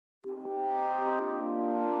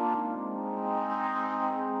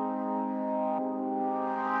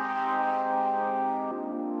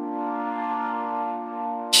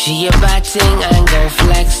She a bad thing and go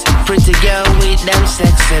flex. Pretty girl with them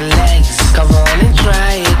sexy legs. Come on and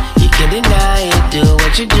try it, you can deny it. Do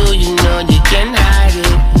what you do, you know you can hide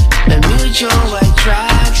it. The mutual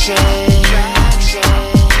attraction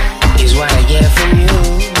is what I get from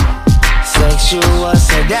you. Sexual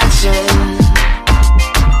seduction,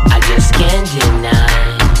 I just can't deny.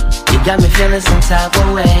 You got me feeling some type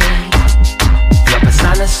of way. Your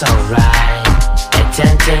persona's so right,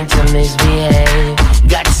 attempting to misbehave.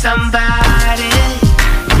 Got somebody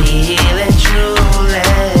real and truly.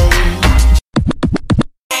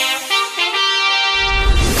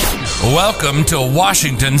 Welcome to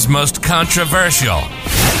Washington's most controversial,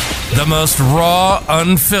 the most raw,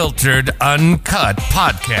 unfiltered, uncut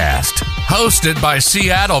podcast. Hosted by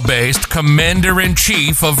Seattle-based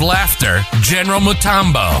Commander-in-Chief of Laughter, General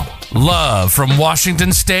Mutombo. Love from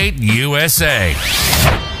Washington State, USA.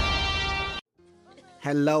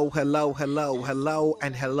 Hello,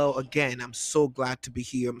 and hello again. I'm so glad to be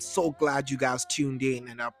here. I'm so glad you guys tuned in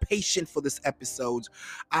and are patient for this episode.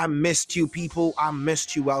 I missed you, people. I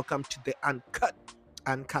missed you. Welcome to the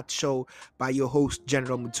Uncut Show by your host,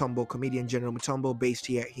 General Mutombo, comedian General Mutombo, based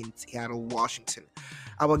here in Seattle, Washington.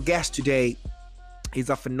 Our guest today is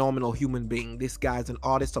a phenomenal human being. This guy is an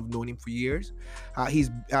artist. I've known him for years. He's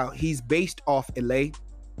based off LA,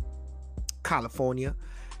 California.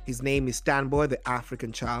 His name is Stanboi, the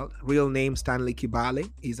African Child. Real name Stanley Kibale.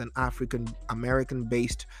 He's an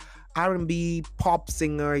African-American-based R&B pop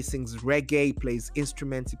singer. He sings reggae, plays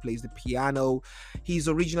instruments, he plays the piano. He's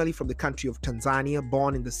originally from the country of Tanzania,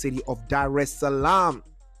 born in the city of Dar es Salaam.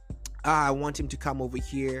 I want him to come over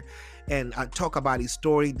here and talk about his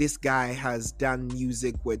story. This guy has done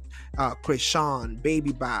music with Krishan,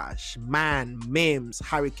 Baby Bash, Man, Mims,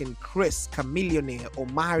 Hurricane Chris, Chameleonaire,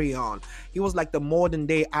 Omarion. He was like the modern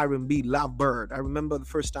day R&B lovebird. I remember the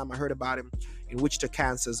first time I heard about him in Wichita,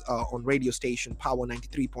 Kansas, on radio station Power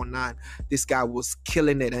 93.9. This guy was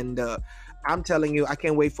killing it, and I'm telling you, I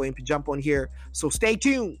can't wait for him to jump on here. So stay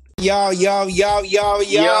tuned. Yo.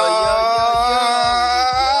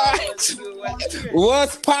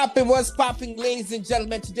 What's popping, ladies and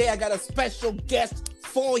gentlemen? Today I got a special guest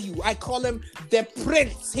for you. I call him the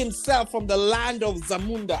Prince himself from the land of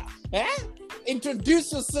Zamunda.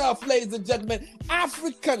 Introduce yourself, ladies and gentlemen.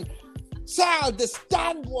 African Child, the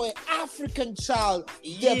Stanboi African Child,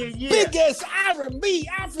 the biggest R&B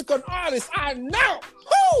African artist I know.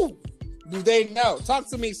 Who do they know? Talk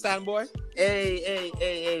to me, Stanboi.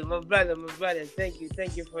 Hey, my brother.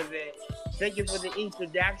 Thank you for the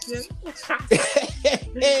introduction.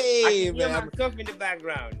 Hey, man. I'm stuff in the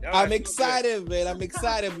background. I'm excited, man.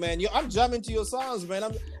 I'm jamming to your songs, man.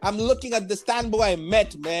 I'm looking at the Stanboi I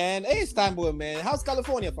met, man. Hey, Stanboi, man. How's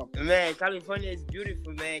California from? Man, California is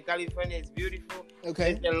beautiful, man.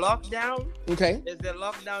 Okay. There's the lockdown. Okay. There's the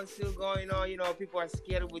lockdown still going on. You know, people are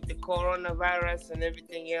scared with the coronavirus and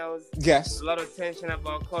everything else. Yes. A lot of tension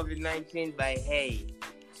about COVID-19, but hey,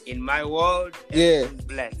 in my world, everything's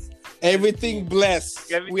blessed. Everything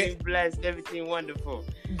blessed. Everything wonderful.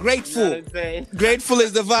 Grateful. You know what I'm saying? Grateful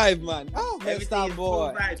is the vibe, man. Oh, man,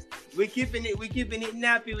 Stanboi. We're keeping it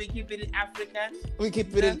nappy. We're keeping it African. We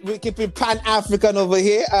keep it Pan-African over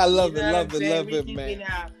here. I love it, man.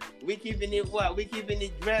 We're keeping it what? We're keeping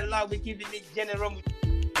it dreadlock. We're keeping it General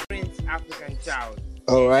Prince African Child.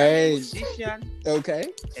 All right. A musician.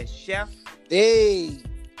 Okay. A chef. Hey.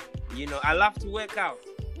 You know, I love to work out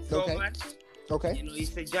so much. Okay. You know,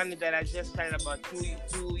 it's a journey that I just started about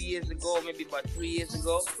 2 years ago, maybe about 3 years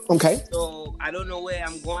ago. Okay. So I don't know where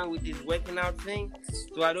I'm going with this working out thing.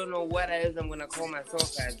 So I don't know what it is I'm going to call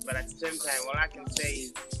myself as. But at the same time, all I can say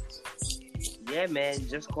is, yeah, man,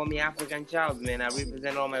 just call me African Child, man. I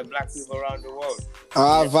represent all my black people around the world.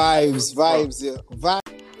 Vibes, yeah. Vibes.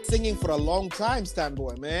 Singing for a long time,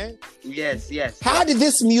 Stanboi, man. Yes. How did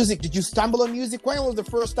you stumble on music? When was the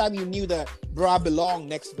first time you knew that, bro, I belong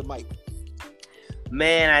next to the mic?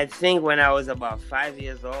 Man, I think when I was about 5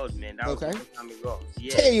 years old, man. That was a long time ago.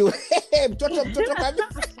 Yeah. Hey, you.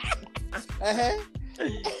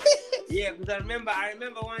 Yeah, because I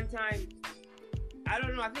remember one time, I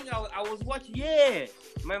don't know, I think I was watching,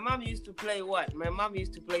 my mom used to play what? My mom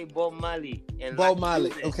used to play Bob Marley. Bob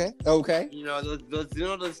Marley, okay. You know,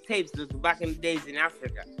 those tapes, those back in the days in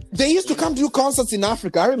Africa. They used to come to do concerts in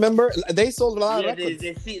Africa. I remember they sold a lot of records.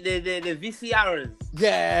 The VCRs.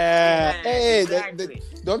 Yeah. Hey, exactly.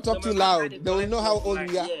 Don't talk too loud. They will know how old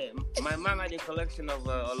we are. Yeah, my mom had a collection of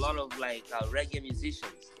a lot of reggae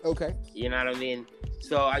musicians. Okay. You know what I mean?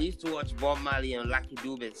 So I used to watch Bob Marley and Lucky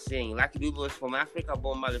Dube sing. Lucky Dube was from Africa,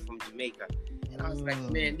 Bob Marley from Jamaica. And I was like,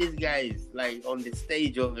 man, this guy is like on the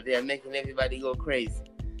stage over there making everybody go crazy.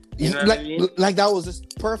 You know what I mean? Like that was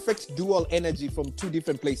just perfect dual energy from two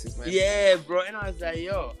different places, man. Yeah, bro. And I was like,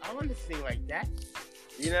 yo, I want to sing like that.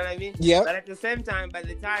 You know what I mean? Yeah. But at the same time, by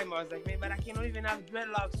the time, I was like, man, but I cannot even have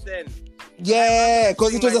dreadlocks then. Yeah,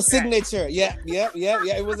 because it was a signature. Yeah.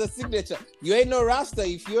 It was a signature. You ain't no Rasta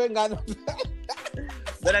if you ain't got no...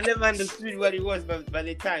 But I never understood what it was by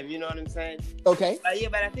the time, you know what I'm saying? Okay.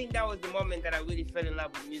 But I think that was the moment that I really fell in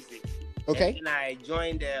love with music. Okay. And I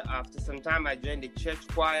joined, after some time, I joined the church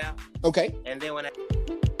choir. Okay. And then when I...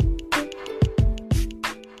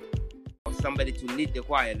 somebody to lead the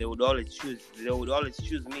choir, they would always choose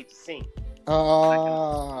me to sing.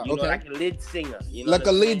 Like a lead singer. You know, like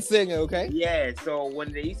a lead singer, okay? Yeah, so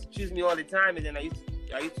when they used to choose me all the time, and then I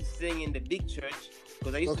used to sing in the big church,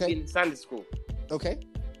 because I used to be in Sunday school. Okay.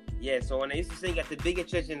 Yeah, so when I used to sing at the bigger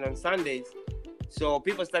church and on Sundays, so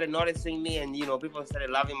people started noticing me, and people started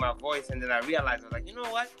loving my voice, and then I realized, I was like, you know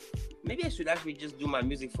what? Maybe I should actually just do my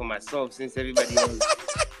music for myself, since everybody else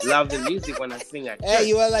love the music when I sing at church. Hey,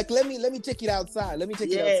 you were like, let me take it outside. Let me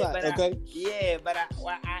take it outside. But I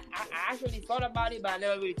actually thought about it, but I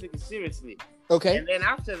never really took it seriously. Okay. And then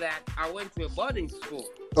after that, I went to a boarding school.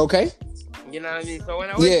 Okay. You know what I mean? So when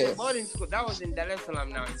I went to a boarding school, that was in Dar es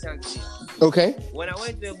Salaam now, in Tanzania. Okay. When I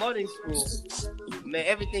went to a boarding school, man,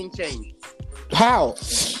 everything changed. How?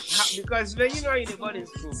 Because, man, you know, in the boarding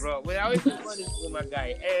school, bro. When I went to the boarding school, my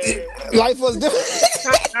guy, life was different.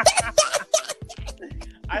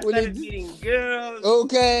 I started meeting girls.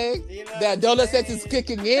 Okay. The adolescence is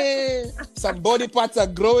kicking in. Some body parts are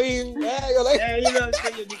growing. Yeah, you're like... so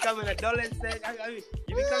you become an adolescent.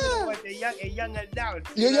 You become a young adult.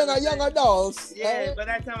 You're young adults. Yeah, by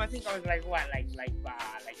that time, I think I was like, what? Like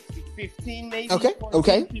 15 maybe? Okay.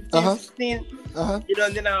 15, 16.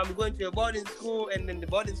 And then I'm going to a boarding school, and then the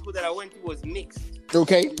boarding school that I went to was mixed.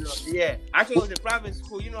 Okay. Actually, it was a private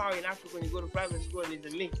school. You know how in Africa when you go to private school and it's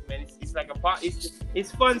a mix, man. It's like a part.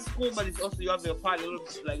 It's fun school, but it's also you have your party.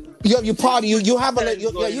 Like you party. You have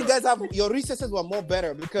you guys have your recesses were more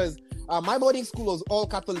better because my boarding school was all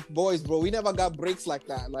Catholic boys, bro. We never got breaks like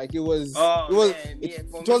that. Like it wasn't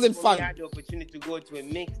fun. I had the opportunity to go to a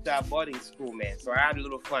mixed boarding school, man. So I had a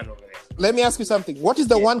little fun over there. Let me ask you something. What is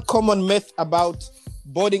the one common myth about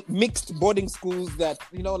mixed boarding schools that,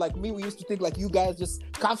 like me, we used to think like you guys just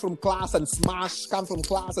come from class and smash,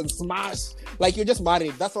 like you're just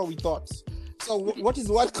married. That's what we thought. So what is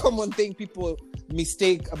one common thing people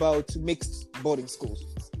mistake about mixed boarding schools?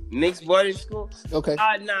 Mixed boarding school? Okay.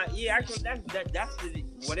 Actually that's the,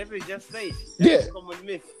 whatever you just said. That's a common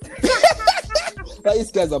myth.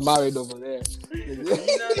 These guys are married over there. You know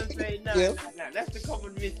what I'm saying? No, that's the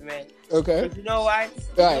common myth, man. Okay. Because you know why?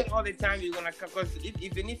 Right. Not all the time you're gonna, because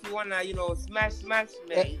even if you wanna, smash, man,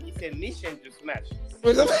 it's a mission to smash.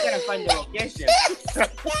 You gotta find the location.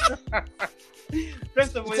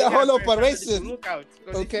 First of all, it's a whole operation. Look out.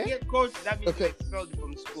 If you get caught, that means you're expelled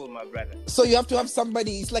from school, my brother. So you have to have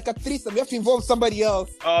somebody. It's like a threesome. You have to involve somebody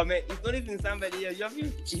else. Oh man, it's not even somebody else. You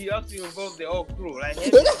have to involve the whole crew. Like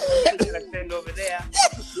you're gonna stand over there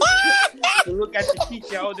to look at the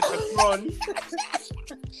teacher or the patron.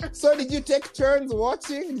 So did you take turns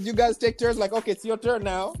watching? Did you guys take turns? Like, okay, it's your turn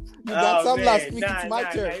now. You got some last week. It's my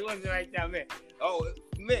turn. It wasn't like that, man. Oh.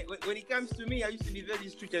 Man, when it comes to me, I used to be very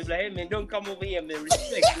strict. I was like, hey, man, don't come over here, man.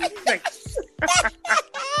 Respect.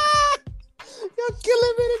 You're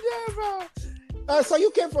killing me today, bro. So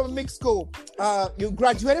you came from a mixed school. You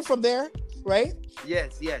graduated from there, right?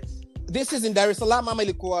 Yes. This is in Dar es Salaam, ama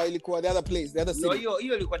ilikuwa the other place, the other city? No,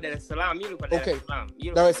 you ilikuwa Dar es Salaam. Okay.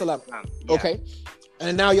 Dar es Salaam. Yeah. Okay.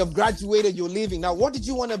 And now you've graduated, you're leaving. Now, what did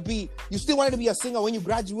you want to be? You still wanted to be a singer when you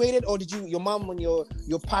graduated, or did your mom and your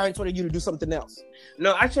parents wanted you to do something else?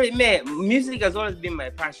 No, actually, man, music has always been my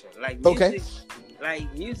passion.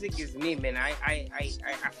 Music is me, man. I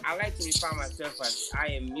like to define myself as I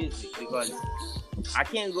am music because I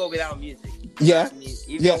can't go without music. Yeah.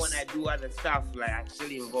 Even when I do other stuff, I still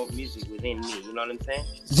involve music within me. You know what I'm saying?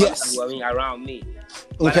 Yes. Around me.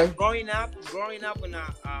 But growing up, when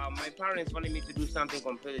my parents wanted me to do something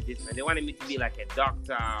completely different. They wanted me to be like a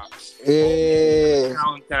doctor, or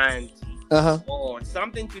accountant, or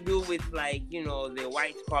something to do with the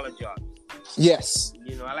white collar jobs. Yes.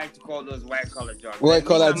 I like to call those white collar jobs. White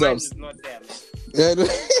collar jobs. Is not there, man.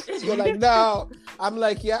 You're like, no. I'm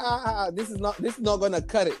like, this is not gonna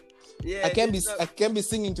cut it. Yeah, I can't be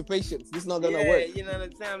singing to patients. This is not gonna work. You know what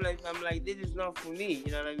I'm saying? I'm like, this is not for me.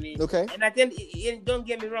 You know what I mean? Okay. And I think, don't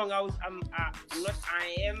get me wrong. I am,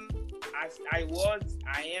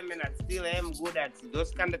 and I still am good at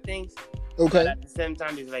those kind of things. Okay. But at the same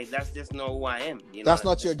time, it's like that's just not who I am. You know, that's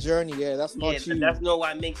not your journey. Yeah, that's not you. That's not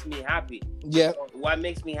what makes me happy. Yeah. What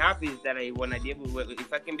makes me happy is that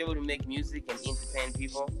if I can be able to make music and entertain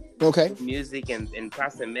people. Okay. Through music and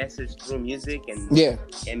pass a message through music and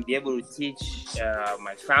be able to teach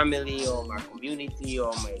my family or my community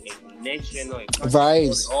or my nation or a country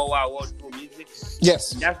or the whole world through music.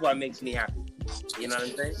 Yes. That's what makes me happy. You know what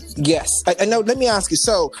I'm saying? Yes. I know. Let me ask you.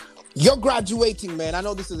 So, you're graduating, man. I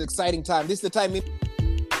know this is an exciting time. This is the time.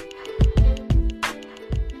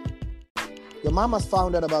 Your mom has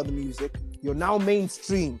found out about the music. You're now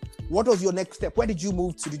mainstream. What was your next step? Where did you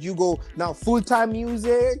move to? Did you go now full-time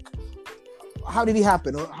music? How did it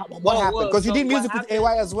happen? What happened? Because you did music with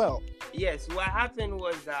AY as well. Yes. What happened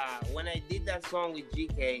was when I did that song with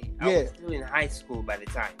GK, I was still in high school by the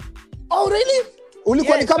time. Oh, really?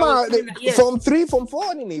 Yes, Form 3, Form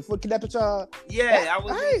 4, for Kidapicha. Yeah, I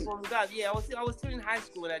was from that. Yeah, I was still in high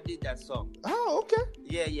school when I did that song. Oh, okay.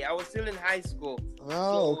 Yeah, I was still in high school.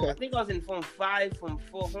 Oh, okay. I think I was in Form 5, Form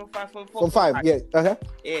 4, Form 5, Form 4. Form 5, yeah. Uh-huh.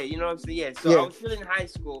 Yeah, you know what I'm saying? Yeah, so I was still in high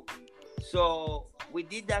school. So we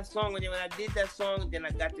did that song, and then when I did that song, then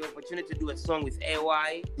I got the opportunity to do a song with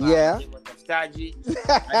AY. Yeah. I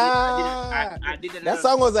did that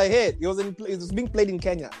song was a hit. It was being played in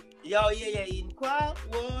Kenya. Yo, yeah. In Kwa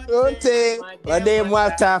Wote,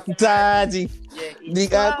 Wademwa Tafutaji. You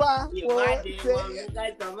can on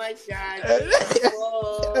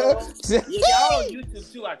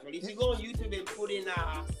YouTube too, actually. If you go on YouTube and put in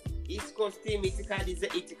East Coast team,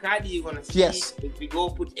 Itikadi, you're gonna see. Yes. If you go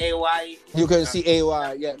put AY, you can see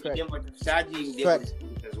AY. Yeah, correct. Correct.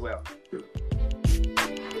 As well.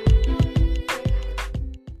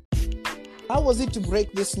 How was it to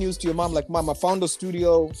break this news to your mom? Like, Mom, I found a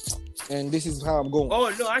studio, and this is how I'm going.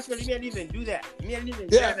 Oh no, actually, me I didn't even do that. Me I didn't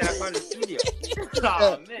even say that I found a studio.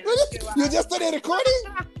 Oh man, you just started recording?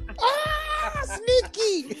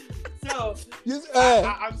 Sneaky. So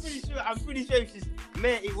I'm pretty sure if she's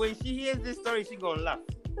when she hears this story, she's gonna laugh.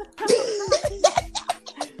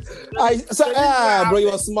 Bro,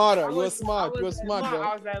 you were smarter. You were smart, bro. I was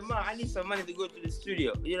like, Mom, I need some money to go to the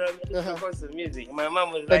studio. You know what I mean? To focus on music. My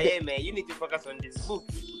mom was like, hey, man, you need to focus on this book.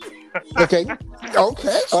 Okay.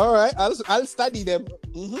 All right. I'll study them.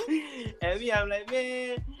 Mm-hmm. And me, I'm like,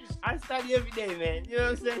 man, I study every day, man. You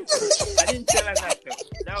know what I'm saying? I didn't tell her that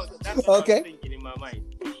though. That's what I was thinking in my mind.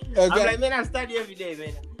 Okay. I'm like, man, I study every day,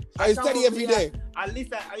 man. I study every day. At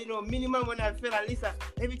least, minimum when I feel, at least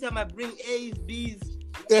every time I bring A's, B's,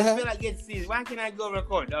 I feel I get C's. Why can't I go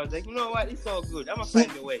record? I was like, you know what? It's all good. I'm going to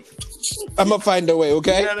find a way.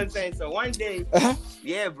 Okay? You know what I'm saying? So one day,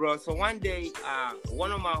 yeah, bro. So one day,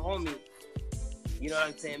 one of my homies, you know what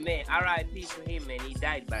I'm saying, man, R.I.P. to him, man. He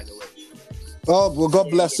died, by the way. Oh, well, God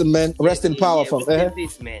bless him, man. Rest in power from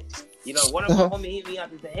this, man. You know, one of my homies hit me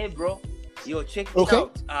up and said, hey, bro, yo, check me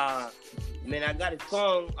out. Man, I got a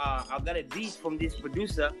song. I got a beat from this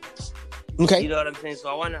producer. Okay. You know what I'm saying? So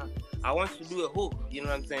I want to do a hook. You know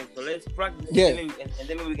what I'm saying? So let's practice. Yeah. And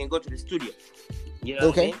then maybe we can go to the studio. You know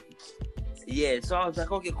what I mean? Yeah. So I was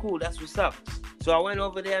like, okay, cool. That's what's up. So I went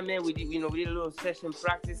over there, man. We did a little session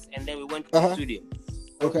practice, and then we went to the studio.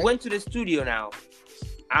 Okay. We went to the studio now.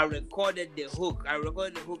 I recorded the hook.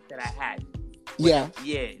 That I had. Yeah.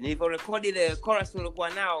 Yeah. And if I recorded the chorus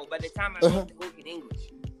now, by the time I wrote the hook in English.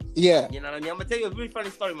 Yeah. You know what I mean? I'm gonna tell you a very funny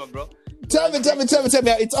story, my bro. Tell me.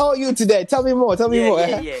 It's all you today. Tell me more.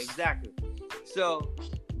 Yeah, exactly. So,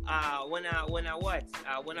 when I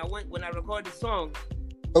record the song,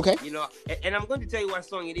 okay, you know, and I'm going to tell you what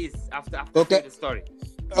song it is after I tell the story.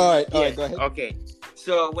 All right, go ahead. Okay.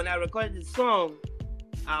 So when I recorded the song,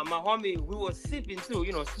 my homie, we were sipping too,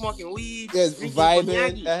 you know, smoking weed,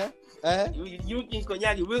 vibing. You drinking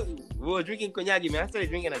cognac? We were drinking cognac, man. I started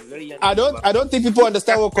drinking at a very young age. I don't think people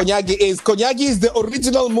understand what cognac is. Cognac is the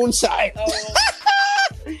original moonshine.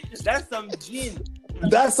 That's some gin.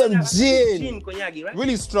 That's some gin. Gin cognac, right?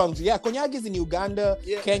 Really strong. Yeah, cognac is in Uganda,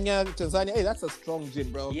 Kenya, Tanzania. Hey, that's a strong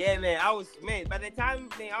gin, bro. Yeah, man. By the time,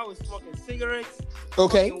 man, I was smoking cigarettes.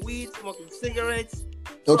 Okay. Smoking weed, smoking cigarettes.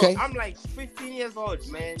 Okay. So I'm like 15 years old,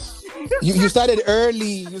 man. You started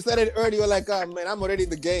early. You're like, oh, man, I'm already in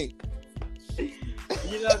the game.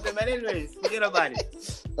 You know what I'm saying? But anyways, forget about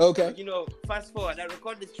it. Okay. You know, fast forward. I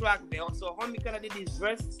recorded the track there. So homie kind of did his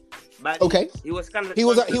verse, but he was kind of he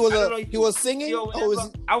was singing.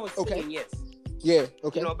 I was singing, yes. Yeah.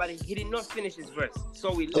 Okay. You know, but he did not finish his verse,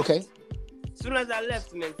 so we left. Okay. As soon as I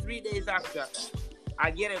left, man, 3 days after,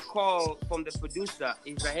 I get a call from the producer.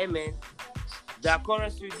 He's like, hey, man, the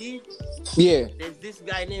chorus you did, there's this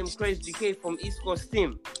guy named Crazy DK from East Coast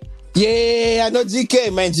team. Yeah, I know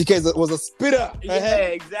GK, man. GK was a spitter. Yeah,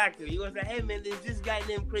 exactly. He was like, hey, man, there's this guy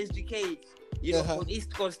named Chris GK, from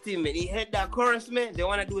East Coast team, man. He heard that chorus, man. They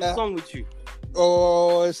want to do a song with you.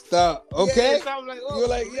 Oh, stop. Okay. Yeah, so I'm like, you're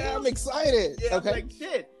like, yeah, I'm excited. Yeah, okay. I'm like,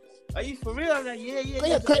 shit. Are you for real? I'm like,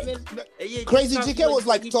 yeah. Crazy GK was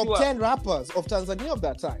like top 10 rappers of Tanzania of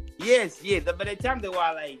that time. Yes. By the time they were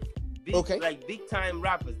like big time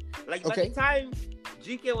rappers. Like by the time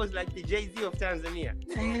GK was like the Jay-Z of Tanzania.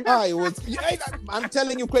 It was. I'm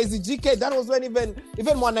telling you, Crazy GK. That was when even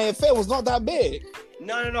Mwana FA was not that big.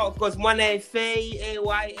 No. Of course, Mwana FA,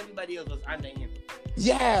 AY, everybody else was under him.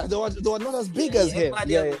 Yeah, they were not as big as him.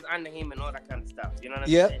 Everybody else was under him and all that kind of stuff. You know what I'm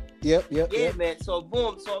saying? Yeah, man. So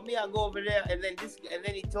boom. So me, I go over there, and then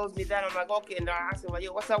he tells me that. I'm like, okay. And I ask him like,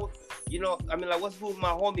 yo, what's up? What's with my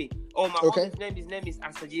homie? Oh, my homie's name is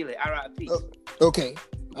Asajile, R.I.P. Okay.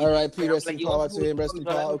 R.I.P. Rest in power to him. Rest in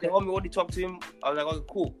power. Okay. Homie, what did you talk to him? I was like, okay,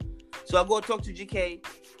 cool. So I go talk to GK.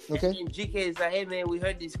 Okay. And GK is like, hey man, we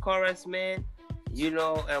heard this chorus, man.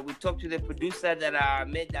 And we talked to the producer that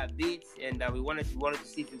made that beat, and we wanted to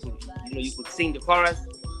see if you could sing the chorus.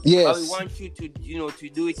 Yes. But we want you to to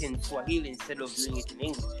do it in Swahili instead of doing it in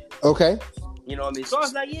English. Okay. You know what I mean? So I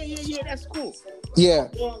was like, yeah, that's cool. Yeah.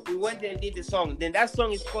 So we went there and did the song. Then that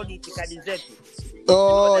song is called Itikadi Zetu.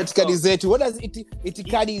 Oh, Itikadi Zetu. What does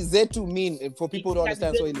Itikadi Zetu mean for people to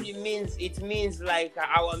understand Swahili? It means like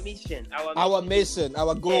our mission. Our mission,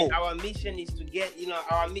 our goal. Yeah, our mission is to get,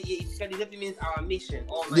 Itikadi Zetu means our mission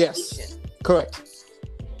or my mission. Correct.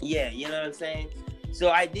 Yeah, you know what I'm saying? So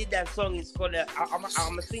I did that song. It's called, I'm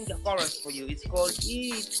going to sing the chorus for you. It's called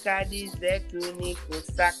Itikadi Zetu Niku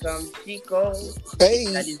Sakam Chico. Hey.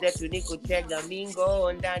 Itikadi Zetu Niku Tega Mingo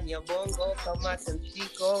Ndani ya Bongo Kamata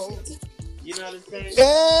Chico. You know what I'm saying?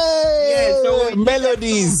 Hey. Yeah, so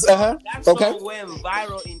Melodies. That song went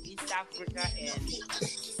viral in East Africa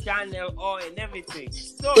and Channel O and everything.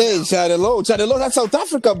 So Channel O, that's South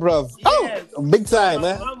Africa, bro. Yes. Oh, big time,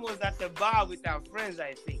 man. My mom was at the bar with our friends,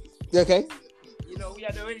 I think. Okay. We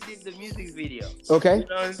had already did the music video. Okay. You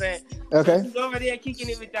know what I'm saying? Okay. So she's over there kicking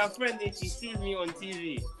it with our friend and she sees me on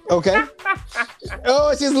TV. Okay.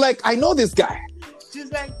 Oh, she's like, I know this guy.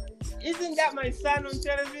 She's like, isn't that my son on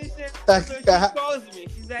television? So she calls me.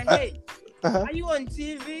 She's like, hey, are you on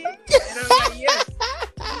TV? And I'm like, yes.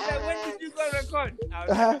 She's like, when did you go record? I was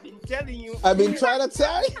like, I've been telling you. I've been trying to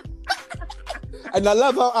tell you. And I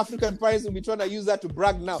love how African parents will be trying to use that to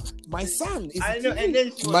brag now. My son is I know, and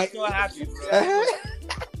then she was so happy, bro.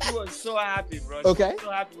 She was so happy, bro. She was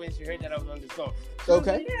so happy when she heard that I was on the song. She was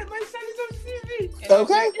like, yeah, my son is on TV. And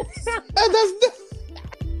okay.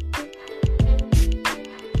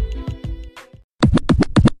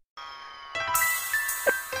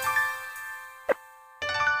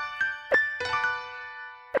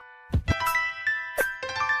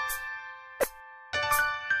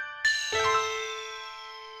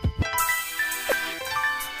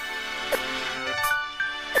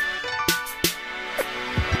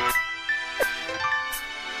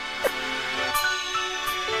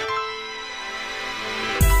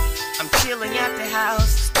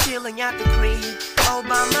 That's chilling at the crib, all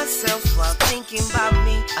by myself while thinking about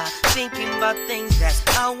me. Thinking about things that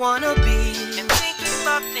I wanna be, and thinking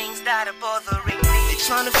about things that are bothering me. They're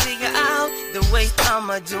trying to figure out the way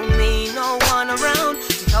I'ma do me. No one around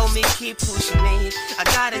to help me keep pushing it. I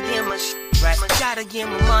gotta get my right, I gotta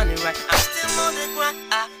get my money right. I'm still on the grind.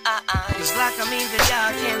 It's like I'm in the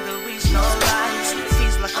dark and there is no light. It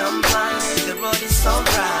feels like I'm blind. The road is so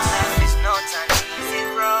bright. There's no time, easy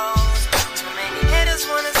road. Too many haters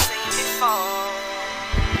wanna see me fall.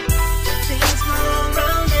 When things go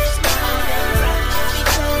round and round and round, we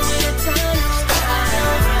told me to turn around.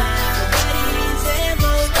 Nobody's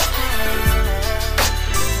ever right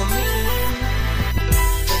for me.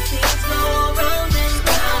 When things go round and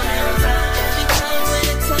round and round, every time when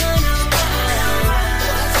I turn around,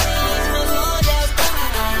 I see my Lord abide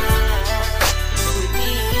with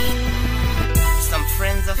me. Some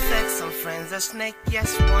friends are fake, some friends are snake. Yes,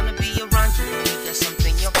 wanna be around you when you get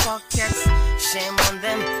something in your pockets. Shame on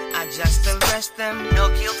them, I just arrest them. No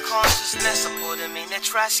guilt consciousness, I put them in the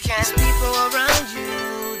trash can. There's people around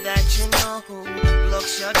you that you know who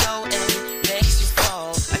blocks your door and makes you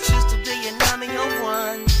fall. I choose to be an army of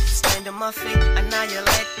one. Stand on my feet,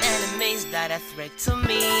 annihilate enemies that are threat to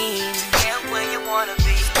me. Get where you wanna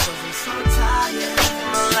be, 'cause I'm so tired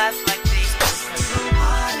living my life like this.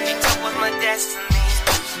 It was my destiny.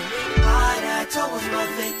 Harder towards my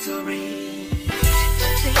victory.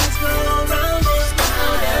 Things go round and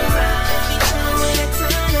round and round. Every time when I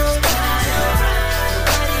turn around,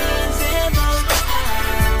 nobody's ever right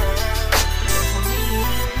for me.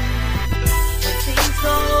 When things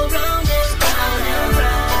go round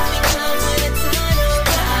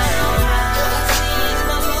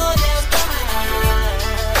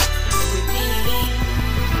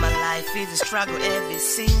a struggle every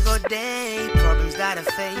single day. Problems that I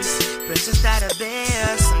face, pressures that I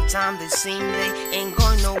bear. Sometimes they seem they ain't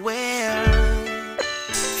going nowhere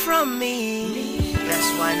from me. That's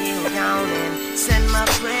why I kneel down and send my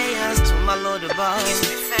prayers to my Lord above. Give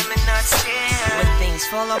me famine, not scared. When things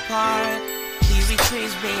fall apart, He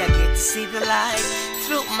retrieves me. I get to see the light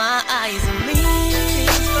through my eyes and me.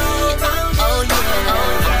 Oh yeah, oh yeah,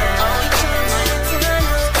 oh yeah.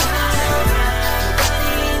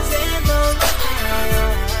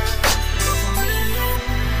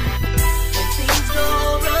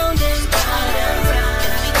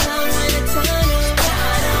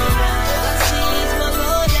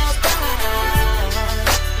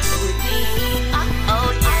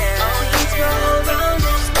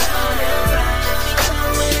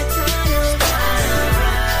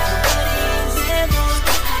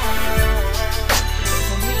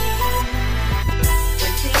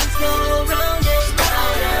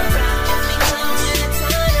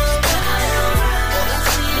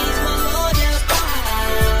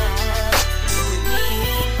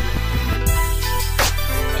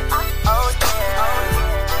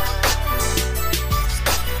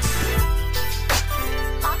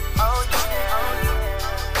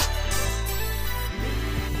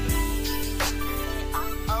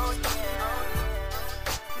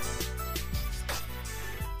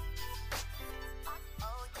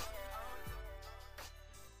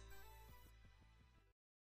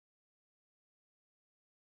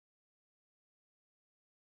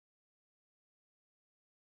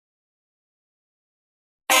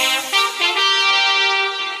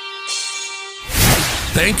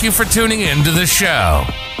 Thank you for tuning in to the show.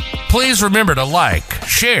 Please remember to like,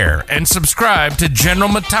 share, and subscribe to General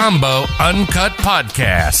Matambo Uncut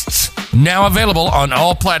Podcasts. Now available on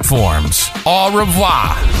all platforms. Au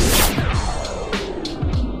revoir.